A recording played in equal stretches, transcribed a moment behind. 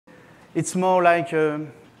It's more like a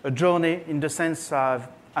journey in the sense of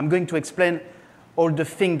I'm going to explain all the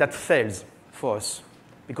things that fails for us,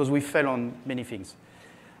 because we fail on many things.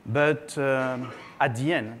 But at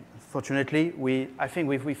the end, fortunately, I think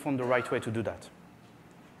we found the right way to do that.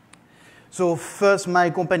 So first, my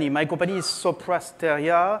company. My company is Sopra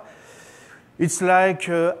Steria. It's like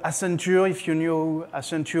Accenture, if you knew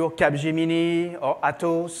Accenture, Capgemini, or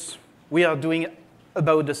Atos. We are doing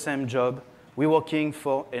about the same job. We're working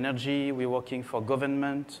for energy. We're working for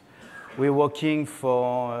government. We're working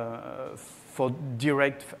for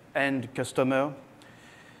direct end customer.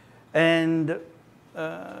 And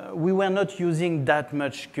we were not using that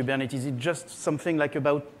much Kubernetes. It's just something like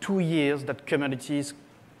about 2 years that Kubernetes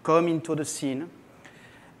come into the scene.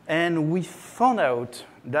 And we found out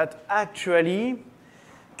that actually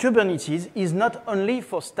Kubernetes is not only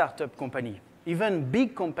for startup company. Even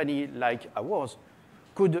big company like ours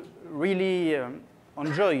could really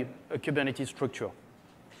enjoy a Kubernetes structure.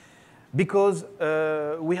 Because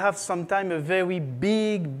we have sometimes a very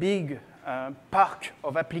big park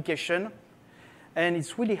of application, and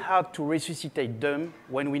it's really hard to resuscitate them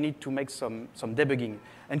when we need to make some debugging.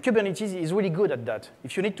 And Kubernetes is really good at that.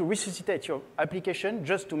 If you need to resuscitate your application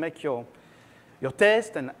just to make your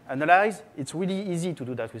test and analyze, it's really easy to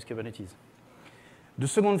do that with Kubernetes. The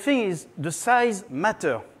second thing is the size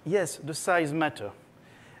matter. Yes, the size matter.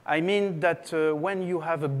 I mean that when you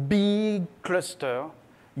have a big cluster,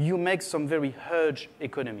 you make some very huge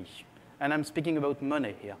economy. And I'm speaking about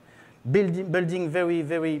money here. Building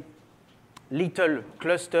very little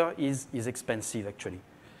cluster is expensive, actually.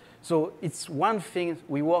 So it's one thing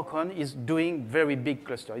we work on is doing very big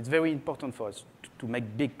cluster. It's very important for us to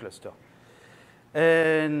make big cluster.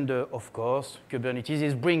 And of course, Kubernetes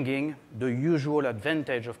is bringing the usual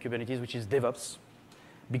advantage of Kubernetes, which is DevOps,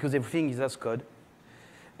 because everything is as code.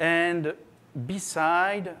 And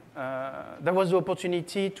beside, there was the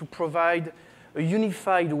opportunity to provide a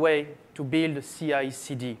unified way to build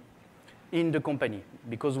CI/CD in the company,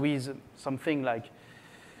 because with something like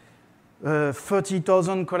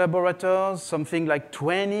 30,000 collaborators, something like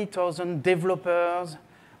 20,000 developers,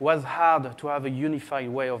 was hard to have a unified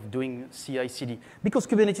way of doing CI/CD. Because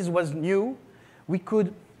Kubernetes was new, we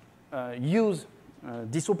could use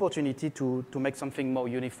this opportunity to make something more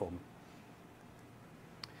uniform.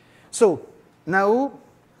 So now,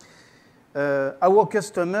 our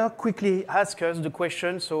customer quickly asks us the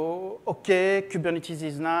question, so, okay, Kubernetes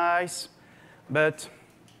is nice, but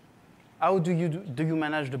how do you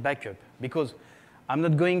manage the backup? Because I'm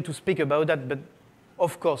not going to speak about that, but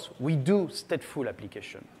of course, we do stateful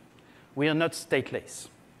application. We are not stateless.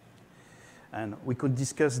 And we could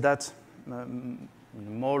discuss that in a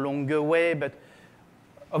more longer way, but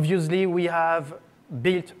obviously we have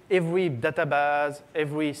built every database,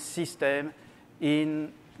 every system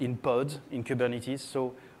in pods, in Kubernetes,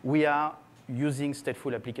 so we are using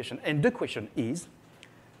stateful application. And the question is,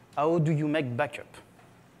 how do you make backup?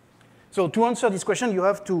 So to answer this question, you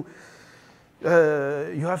have to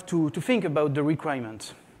think about the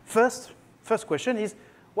requirement. First question is,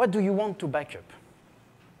 what do you want to backup?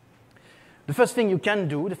 The first thing you can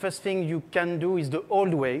do is the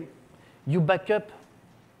old way. You backup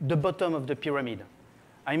the bottom of the pyramid.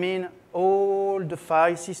 I mean, all the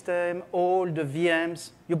file system, all the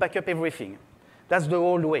VMs, you backup everything. That's the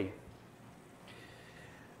old way.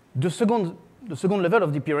 The second level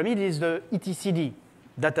of the pyramid is the etcd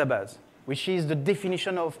database, which is the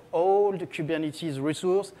definition of all the Kubernetes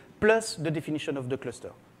resource plus the definition of the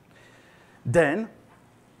cluster. Then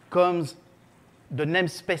comes the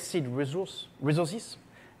namespaced resources,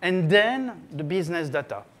 and then the business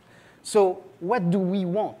data. So what do we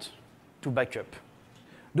want to backup?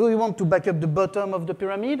 Do we want to backup the bottom of the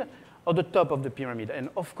pyramid or the top of the pyramid? And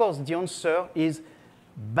of course, the answer is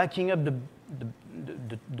backing up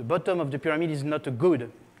the bottom of the pyramid is not a good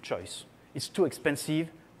choice. It's too expensive,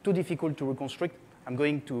 too difficult to reconstruct. I'm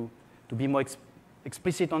going to be more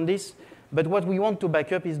explicit on this. But what we want to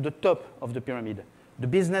back up is the top of the pyramid, the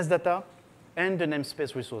business data and the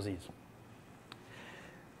namespace resources.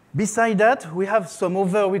 Beside that, we have some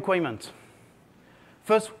other requirements.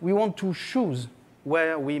 First, we want to choose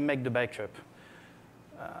where we make the backup.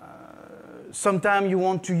 Sometimes you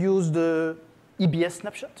want to use the EBS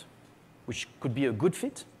snapshot, which could be a good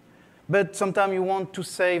fit. But sometimes you want to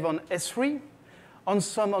save on S3. On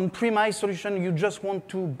some on-premise solution, you just want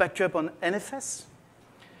to backup on NFS.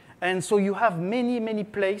 And so you have many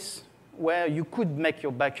places where you could make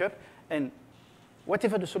your backup. And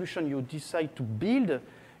whatever the solution you decide to build,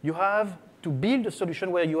 you have to build a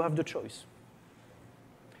solution where you have the choice.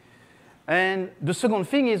 And the second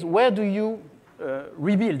thing is, where do you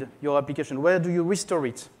rebuild your application? Where do you restore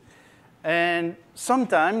it? And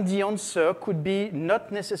sometimes the answer could be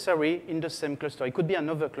not necessary in the same cluster. It could be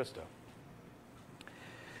another cluster.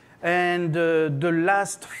 And the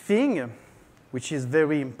last thing, which is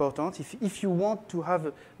very important, if you want to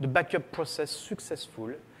have the backup process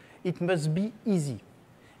successful, it must be easy.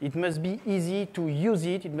 It must be easy to use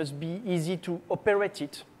it. It must be easy to operate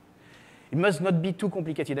it. It must not be too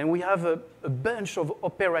complicated. And we have a bunch of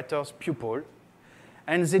operators, people,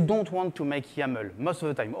 and they don't want to make YAML most of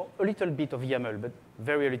the time. A little bit of YAML, but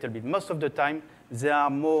very little bit. Most of the time, they are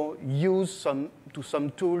more used to some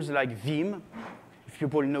tools like Vim. If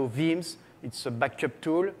people know Vims, it's a backup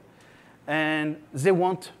tool. And they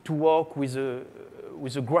want to work with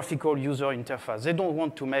a graphical user interface. They don't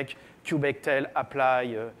want to make kubectl,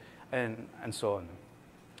 apply, and so on.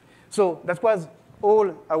 So that was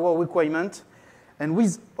all our requirement. And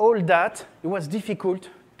with all that, it was difficult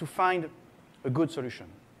to find a good solution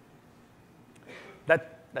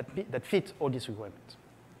that fit all these requirements.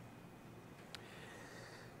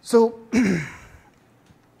 So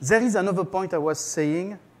there is another point I was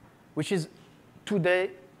saying, which is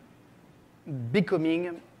today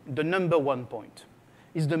becoming the number one point,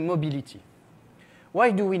 is the mobility.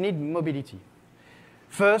 Why do we need mobility?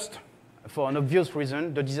 First, for an obvious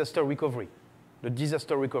reason, the disaster recovery. The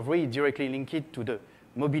disaster recovery is directly linked to the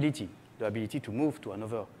mobility, the ability to move to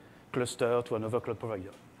another cluster, to another cloud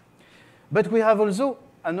provider. But we have also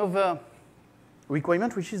another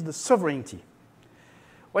requirement, which is the sovereignty.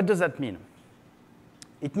 What does that mean?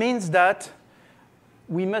 It means that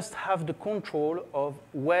we must have the control of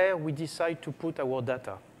where we decide to put our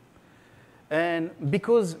data. And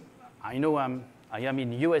because I know I am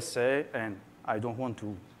in USA, and I don't want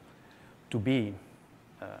to be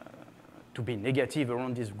negative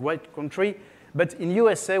around this great country, but in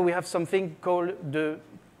USA we have something called the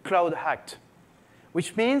Cloud Act,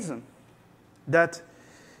 which means that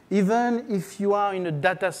even if you are in a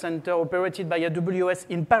data center operated by AWS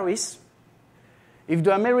in Paris, if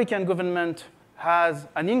the American government has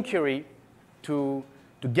an inquiry to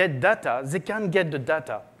get data, they can get the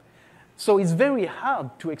data. So it's very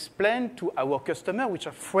hard to explain to our customer, which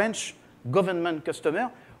are French government customer,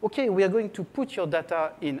 okay, we are going to put your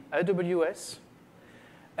data in AWS,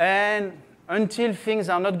 and until things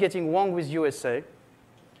are not getting wrong with USA,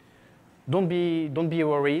 don't be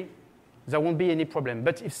worried, there won't be any problem.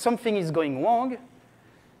 But if something is going wrong,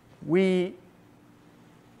 we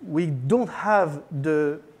don't have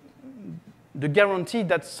the guarantee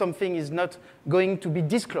that something is not going to be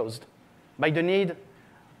disclosed by the need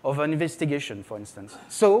of an investigation, for instance.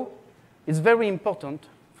 So it's very important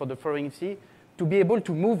for the sovereignty to be able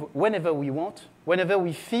to move whenever we want, whenever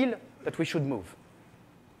we feel that we should move.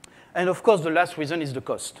 And of course, the last reason is the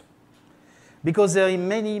cost. Because there are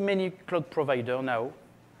many, many cloud providers now,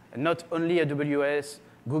 and not only AWS,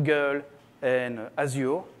 Google, and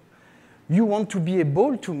Azure. You want to be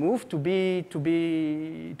able to move,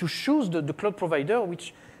 to choose the cloud provider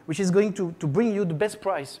which is going to bring you the best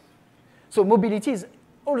price. So mobility is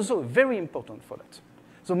also very important for that.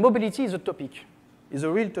 So mobility is a topic, is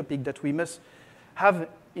a real topic that we must have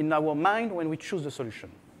in our mind when we choose the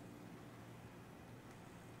solution.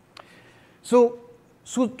 So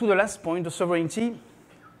to the last point, the sovereignty,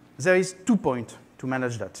 there is 2 points to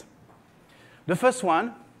manage that. The first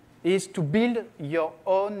one is to build your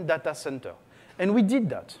own data center. And we did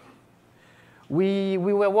that. We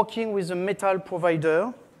were working with a metal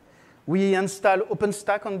provider. We installed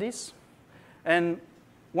OpenStack on this. And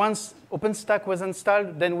once OpenStack was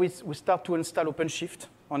installed, then we start to install OpenShift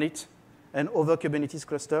on it and other Kubernetes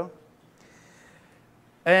cluster.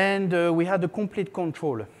 And we had a complete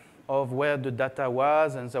control of where the data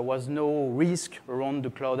was, and there was no risk around the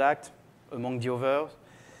Cloud Act among the others.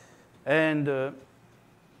 And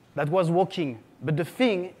that was working. But the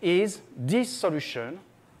thing is, this solution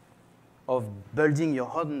of building your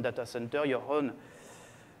own data center, your own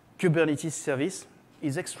Kubernetes service,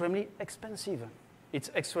 is extremely expensive. It's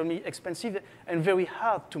extremely expensive and very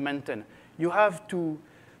hard to maintain. You have to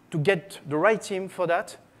get the right team for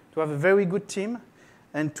that, to have a very good team,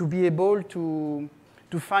 and to be able to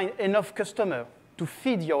find enough customers to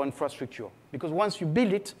feed your infrastructure. Because once you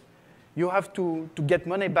build it, you have to get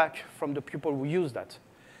money back from the people who use that.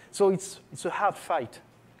 So it's a hard fight.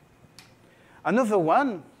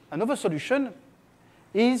 Another solution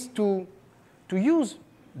is to use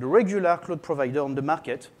the regular cloud provider on the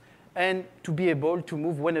market and to be able to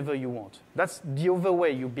move whenever you want. That's the other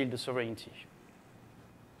way you build the sovereignty.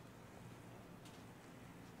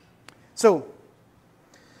 So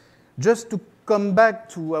just to come back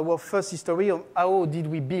to our first history of how did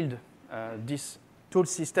we build this tool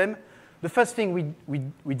system, the first thing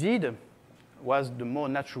we did was the more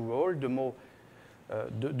natural,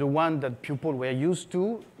 the one that people were used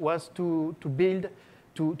to, was to build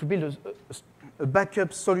a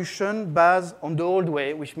backup solution based on the old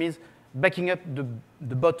way, which means backing up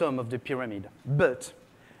the bottom of the pyramid. But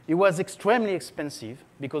it was extremely expensive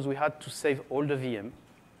because we had to save all the VM.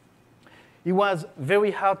 It was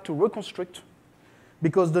very hard to reconstruct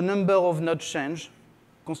because the number of nodes change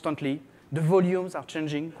constantly. The volumes are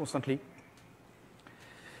changing constantly.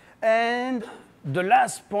 And the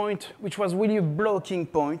last point, which was really a blocking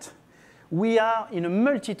point, we are in a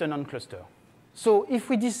multi-tenant cluster. So if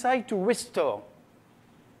we decide to restore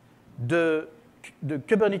the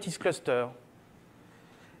Kubernetes cluster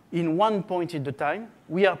in one point at a time,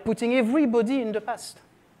 we are putting everybody in the past.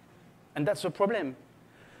 And that's a problem.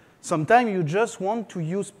 Sometimes you just want to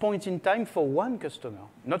use point in time for one customer,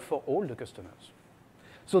 not for all the customers.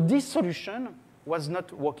 So this solution was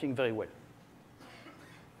not working very well.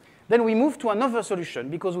 Then we moved to another solution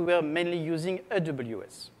because we were mainly using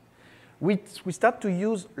AWS. We start to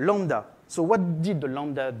use Lambda. So what did the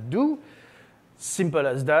Lambda do? Simple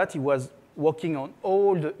as that. It was working on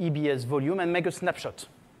all the EBS volume and make a snapshot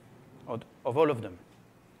of all of them.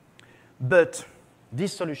 But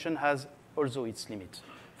this solution has also its limits.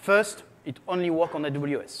 First, it only works on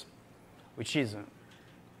AWS, which is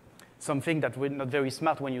something that we're not very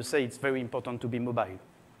smart when you say it's very important to be mobile.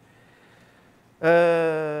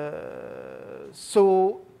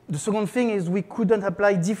 So the second thing is we couldn't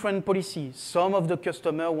apply different policies. Some of the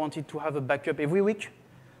customers wanted to have a backup every week.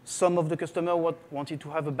 Some of the customers wanted to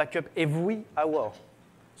have a backup every hour.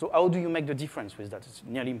 So how do you make the difference with that? It's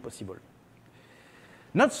nearly impossible.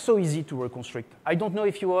 Not so easy to reconstruct. I don't know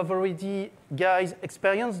if you have already, guys,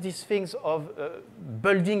 experienced these things of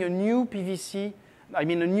building a new PVC, a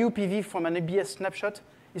new PV from an ABS snapshot.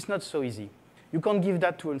 It's not so easy. You can't give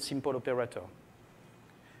that to a simple operator.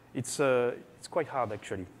 It's quite hard,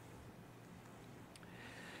 actually.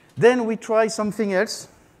 Then we try something else,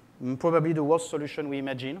 probably the worst solution we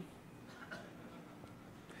imagine.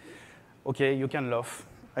 OK, you can laugh.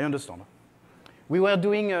 I understand. We were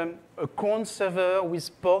doing a cron server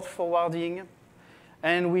with port forwarding,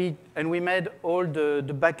 and we made all the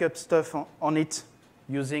backup stuff on it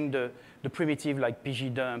using the primitive like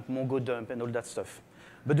pgdump, mongodump, and all that stuff.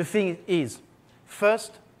 But the thing is,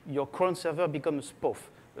 first, your cron server becomes POF,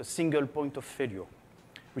 a single point of failure,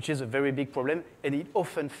 which is a very big problem, and it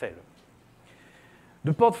often fails.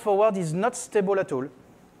 The port forward is not stable at all.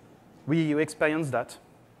 We experienced that.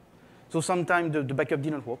 So sometimes the backup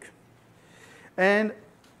didn't work. And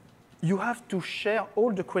you have to share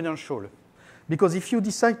all the credentials. Because if you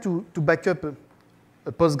decide to back up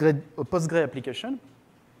a Postgre application,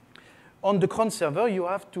 on the cron server, you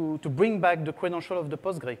have to bring back the credential of the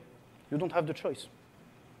Postgre. You don't have the choice.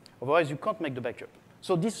 Otherwise, you can't make the backup.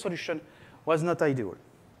 So this solution was not ideal.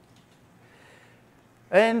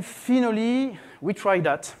 And finally, we tried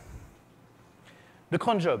that. The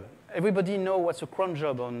cron job. Everybody knows what's a cron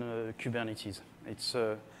job on Kubernetes. It's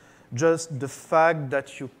just the fact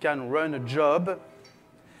that you can run a job.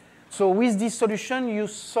 So with this solution, you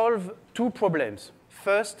solve two problems.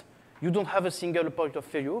 First, you don't have a single point of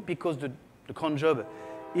failure because the cron job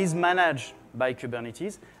is managed by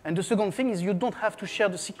Kubernetes. And the second thing is you don't have to share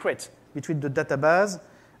the secret between the database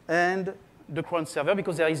and the cron server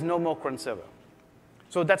because there is no more cron server.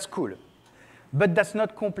 So that's cool. But that's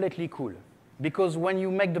not completely cool because when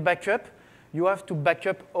you make the backup, you have to back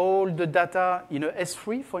up all the data in a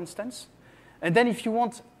S3, for instance. And then if you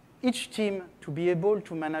want each team to be able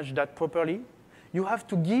to manage that properly, you have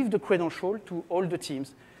to give the credential to all the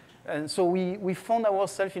teams. And so we found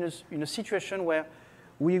ourselves in a situation where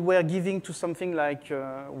we were giving to something like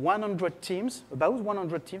 100 teams, about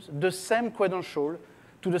 100 teams, the same credential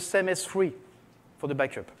to the same S3 for the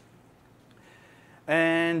backup.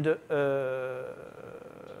 And the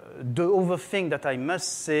other thing that I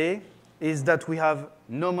must say is that we have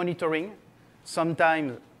no monitoring.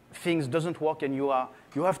 Sometimes things doesn't work and you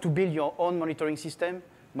have to build your own monitoring system.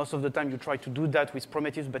 Most of the time you try to do that with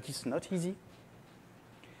Prometheus, but it's not easy.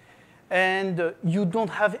 And you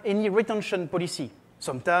don't have any retention policy.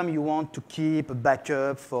 Sometimes you want to keep a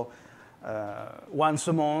backup for once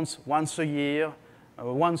a month, once a year,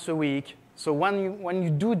 once a week. So when you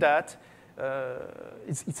do that,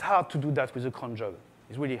 it's hard to do that with a cron job.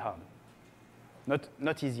 It's really hard.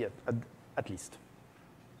 Not easy at least.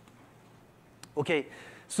 OK,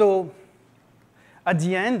 so at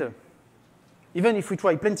the end, even if we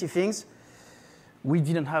try plenty of things, we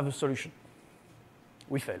didn't have a solution.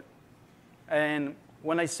 We failed. And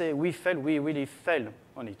when I say we failed, we really failed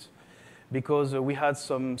on it. Because we had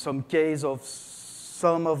some case of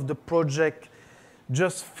some of the project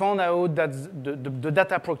just found out that the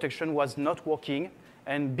data protection was not working,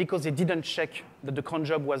 and because they didn't check that the cron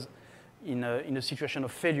job was in a situation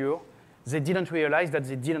of failure, they didn't realize that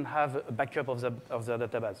they didn't have a backup of their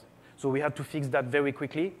database. So we had to fix that very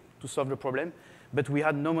quickly to solve the problem, but we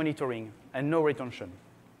had no monitoring and no retention.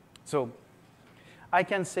 So I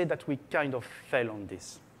can say that we kind of failed on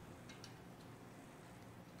this.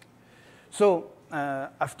 So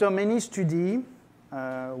after many studies,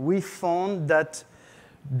 we found that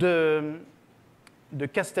the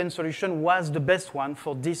Kasten solution was the best one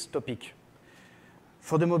for this topic.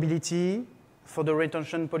 For the mobility, for the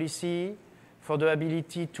retention policy, for the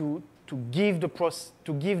ability to give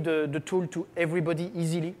the tool to everybody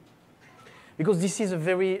easily. Because this is a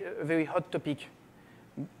very hot topic.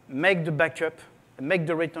 Make the backup, make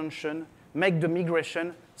the retention, make the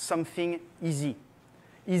migration something easy.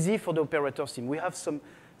 Easy for the operators team. We have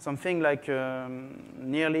something like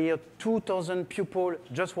nearly 2,000 people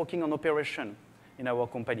just working on operation in our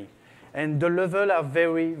company. And the levels are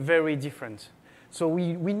very, very different. So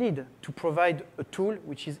we need to provide a tool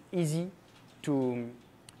which is easy to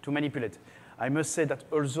manipulate. I must say that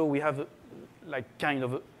also we have kind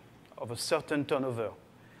of a certain turnover.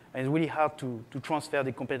 And it's really hard to transfer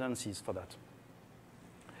the competencies for that.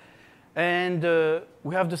 And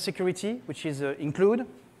we have the security, which is included.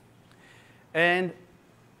 And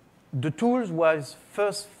the tools was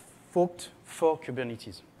first thought for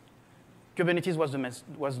Kubernetes. Kubernetes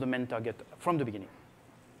was the main target from the beginning.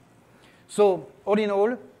 So all in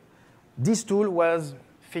all, this tool was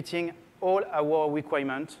fitting all our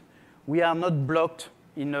requirements. We are not blocked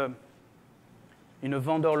in a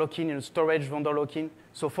vendor lock-in, in a storage vendor lock-in.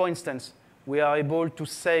 So for instance, we are able to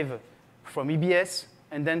save from EBS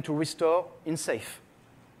and then to restore in safe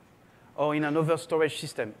or in another storage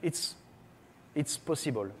system. It's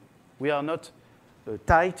possible. We are not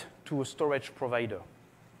tied to a storage provider.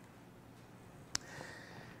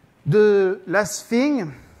 The last thing,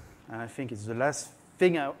 and I think it's the last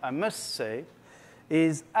thing I must say,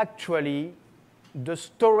 is actually the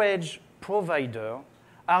storage provider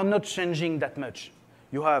are not changing that much.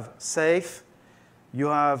 You have Safe, you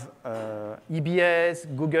have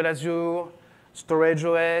EBS, Google Azure, Storage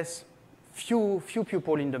OS, few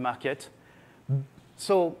people in the market.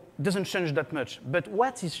 So it doesn't change that much. But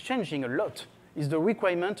what is changing a lot is the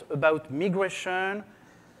requirement about migration,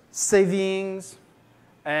 savings,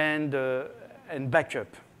 and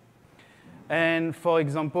backup. And for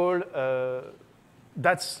example,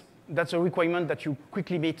 that's a requirement that you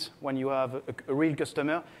quickly meet when you have a real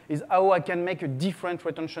customer, is how I can make a different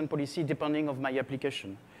retention policy depending on my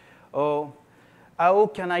application. Or how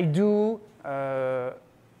can I do,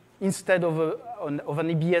 instead of an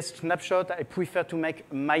EBS snapshot, I prefer to make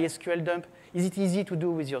a MySQL dump. Is it easy to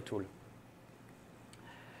do with your tool?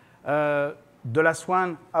 The last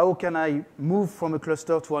one, how can I move from a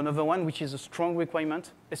cluster to another one, which is a strong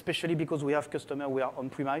requirement, especially because we have customers who are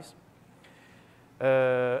on-premise.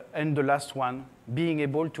 And the last one, being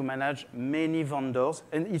able to manage many vendors.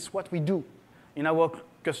 And it's what we do. In our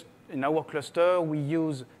cluster, we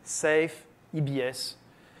use Safe, EBS,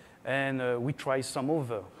 and we try some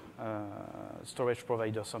other storage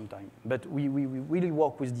providers sometimes. But we really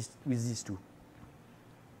work with these two.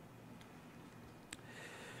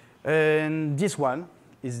 And this one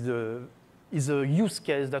is a use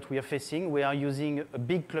case that we are facing. We are using a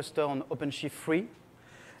big cluster on OpenShift 3,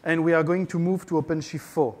 and we are going to move to OpenShift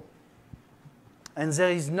 4. And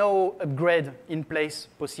there is no upgrade in place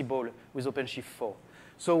possible with OpenShift 4.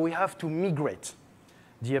 So we have to migrate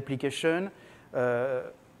the application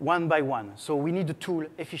one by one. So we need a tool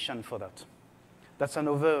efficient for that. That's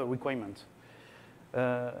another requirement.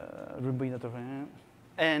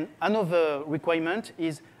 And another requirement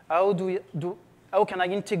is how can I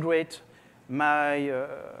integrate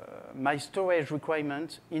my storage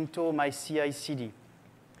requirement into my CI/CD?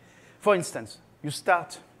 For instance, you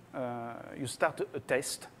start a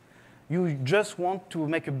test. You just want to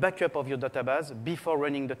make a backup of your database before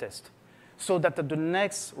running the test, so that at the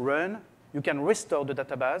next run, you can restore the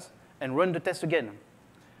database and run the test again.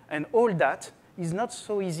 And all that is not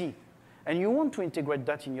so easy. And you want to integrate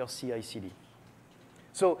that in your CI/CD.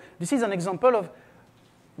 So this is an example of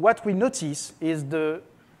what we notice is the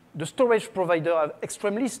storage provider are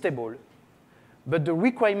extremely stable, but the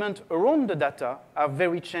requirements around the data are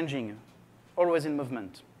very changing, always in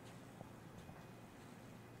movement.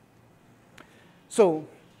 So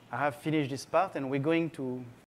I have finished this part, and we're going to